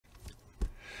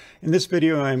In this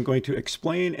video, I'm going to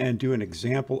explain and do an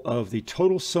example of the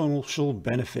total social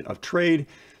benefit of trade,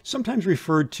 sometimes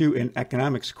referred to in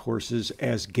economics courses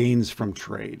as gains from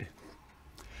trade.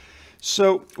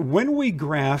 So when we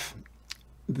graph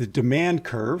the demand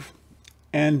curve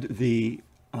and the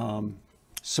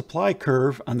supply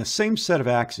curve on the same set of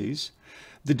axes,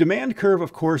 the demand curve,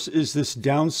 of course, is this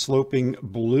downsloping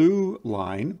blue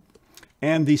line,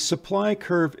 and the supply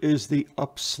curve is the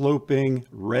upsloping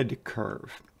red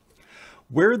curve.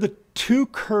 Where the two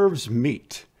curves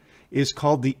meet is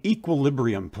called the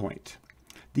equilibrium point.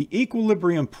 The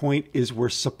equilibrium point is where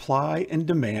supply and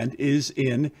demand is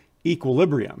in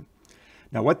equilibrium.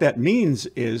 Now, what that means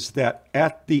is that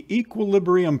at the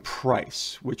equilibrium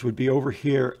price, which would be over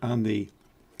here on the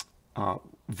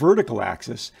vertical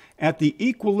axis, at the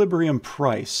equilibrium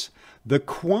price, the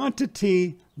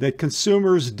quantity that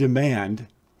consumers demand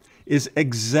is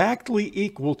exactly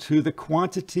equal to the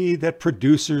quantity that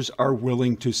producers are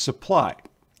willing to supply.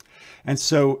 And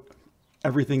so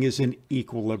everything is in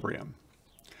equilibrium.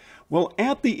 Well,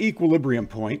 at the equilibrium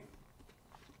point,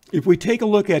 if we take a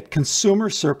look at consumer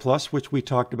surplus, which we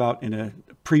talked about in a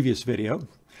previous video,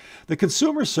 the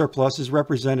consumer surplus is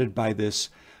represented by this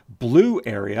blue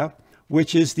area,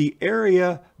 which is the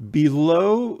area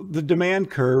below the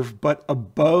demand curve, but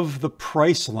above the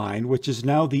price line, which is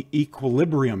now the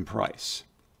equilibrium price.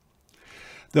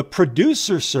 The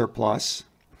producer surplus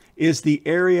is the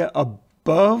area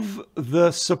above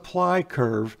the supply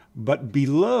curve, but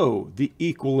below the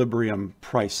equilibrium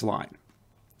price line,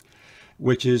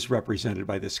 which is represented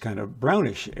by this kind of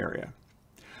brownish area.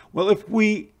 Well, if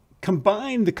we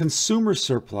combine the consumer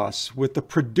surplus with the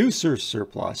producer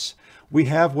surplus, we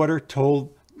have what are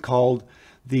called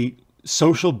the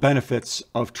social benefits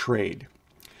of trade.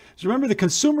 So remember, the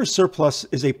consumer surplus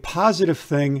is a positive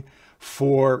thing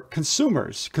for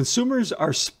consumers. Consumers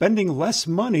are spending less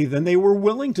money than they were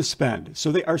willing to spend,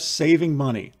 so they are saving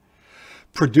money.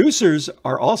 Producers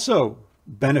are also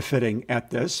benefiting at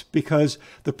this because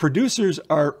the producers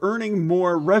are earning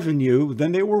more revenue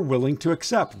than they were willing to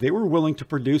accept. They were willing to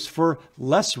produce for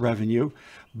less revenue,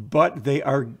 but they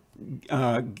are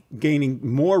gaining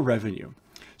more revenue.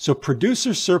 So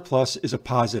producer surplus is a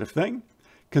positive thing.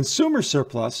 Consumer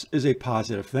surplus is a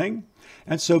positive thing.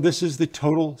 And so this is the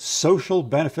total social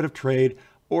benefit of trade,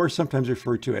 or sometimes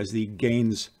referred to as the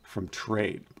gains from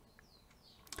trade.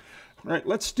 All right,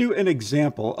 let's do an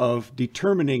example of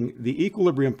determining the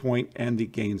equilibrium point and the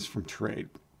gains from trade.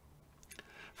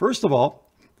 First of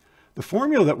all, the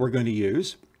formula that we're going to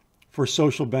use for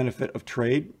social benefit of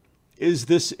trade is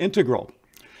this integral.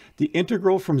 The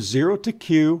integral from 0 to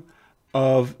Q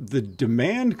of the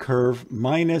demand curve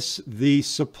minus the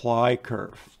supply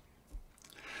curve.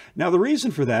 Now, the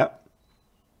reason for that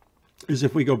is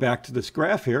if we go back to this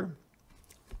graph here,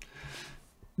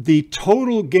 the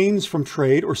total gains from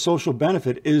trade or social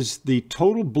benefit is the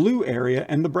total blue area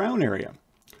and the brown area.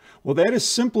 Well, that is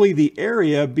simply the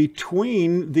area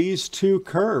between these two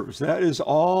curves. That is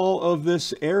all of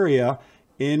this area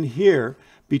in here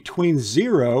between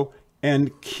 0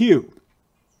 and Q.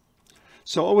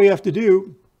 So all we have to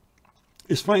do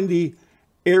is find the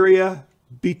area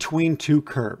between two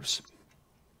curves.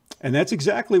 And that's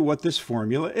exactly what this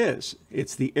formula is.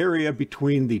 It's the area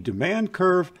between the demand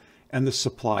curve and the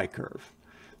supply curve.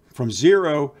 From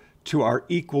 0 to our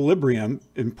equilibrium,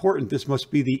 important, this must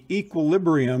be the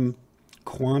equilibrium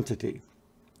quantity.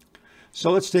 So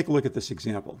let's take a look at this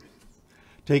example.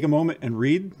 Take a moment and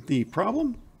read the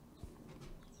problem.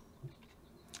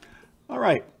 All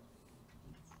right.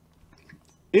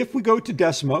 If we go to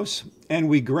Desmos and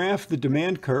we graph the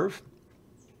demand curve,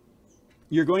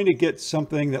 you're going to get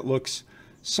something that looks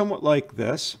somewhat like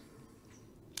this.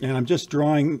 And I'm just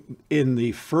drawing in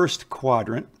the first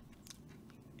quadrant.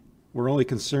 We're only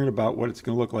concerned about what it's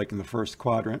going to look like in the first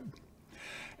quadrant.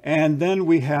 And then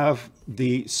we have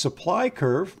the supply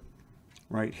curve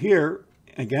right here.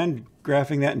 Again,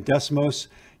 graphing that in Desmos,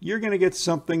 you're going to get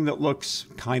something that looks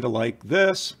kind of like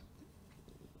this.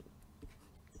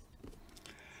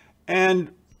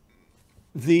 And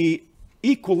the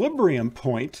equilibrium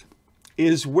point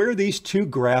is where these two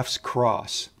graphs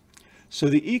cross. So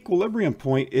the equilibrium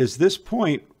point is this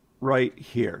point right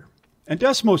here. And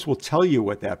Desmos will tell you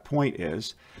what that point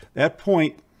is. That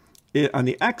point on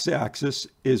the x-axis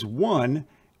is 1,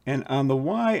 and on the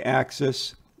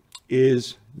y-axis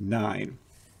is 9.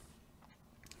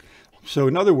 So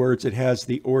in other words, it has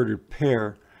the ordered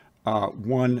pair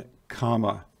 1,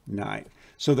 9.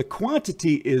 So the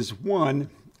quantity is 1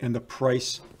 and the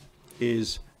price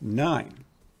is 9.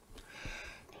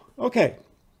 Okay,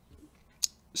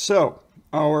 so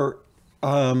our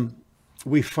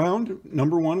we found,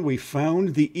 number one, we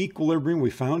found the equilibrium. We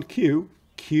found Q.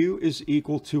 Q is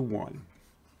equal to 1.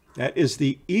 That is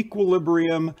the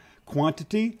equilibrium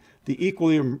quantity. The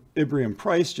equilibrium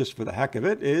price, just for the heck of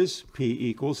it, is P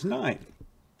equals 9.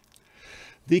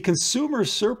 The consumer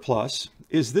surplus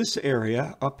is this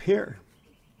area up here.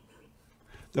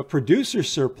 The producer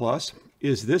surplus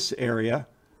is this area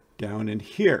down in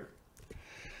here.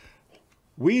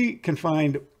 We can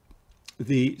find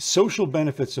the social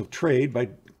benefits of trade by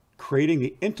creating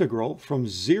the integral from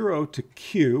 0 to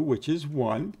Q, which is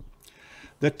 1.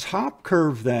 The top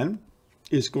curve then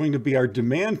is going to be our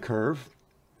demand curve.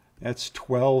 That's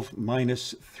 12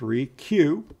 minus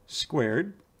 3Q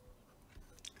squared.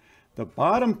 The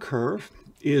bottom curve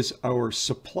is our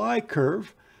supply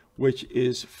curve, which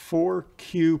is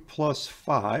 4Q plus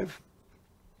 5.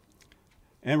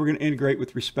 And we're going to integrate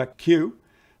with respect to Q.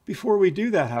 Before we do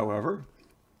that, however,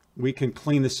 we can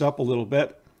clean this up a little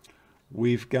bit.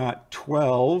 We've got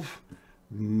 12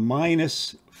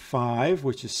 minus 5,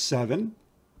 which is 7.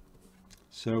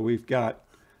 So we've got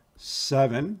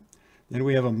 7. Then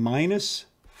we have a minus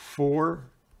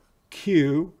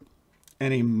 4Q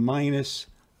and a minus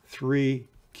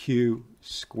 3Q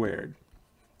squared.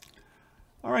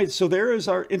 All right, so there is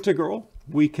our integral.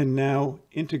 We can now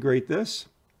integrate this.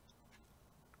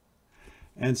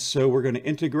 And so we're going to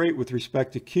integrate with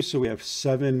respect to Q. So we have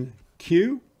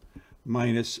 7Q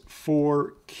minus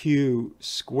 4Q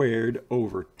squared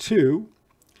over 2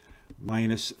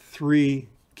 minus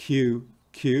 3Q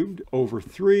cubed over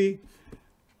 3,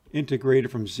 integrated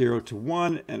from 0 to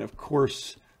 1. And of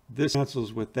course, this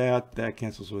cancels with that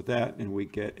cancels with that, and we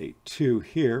get a 2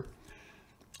 here.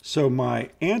 So my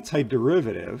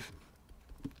antiderivative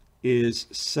is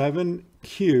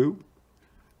 7Q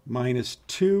minus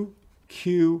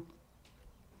 2Q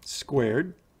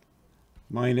squared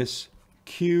minus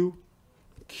Q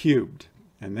cubed.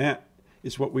 And that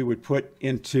is what we would put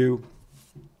into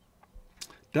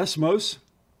Desmos.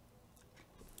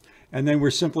 And then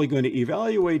we're simply going to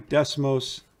evaluate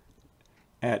Desmos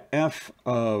at f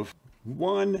of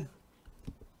 1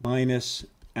 minus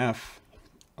f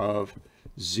of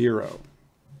 0.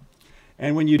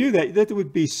 And when you do that, that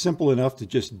would be simple enough to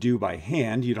just do by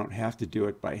hand. You don't have to do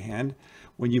it by hand.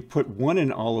 When you put 1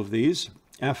 in all of these,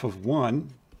 f of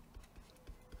 1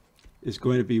 is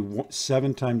going to be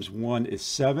 7 times 1 is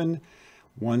 7.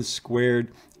 1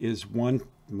 squared is 1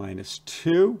 minus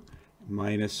 2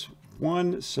 minus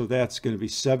 1. So that's going to be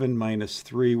 7 minus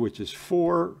 3, which is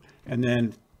 4. And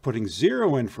then putting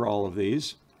 0 in for all of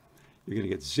these, you're going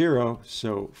to get 0,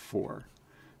 so 4.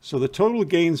 So the total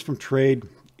gains from trade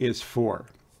is 4.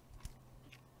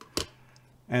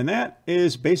 And that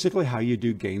is basically how you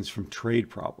do gains from trade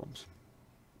problems.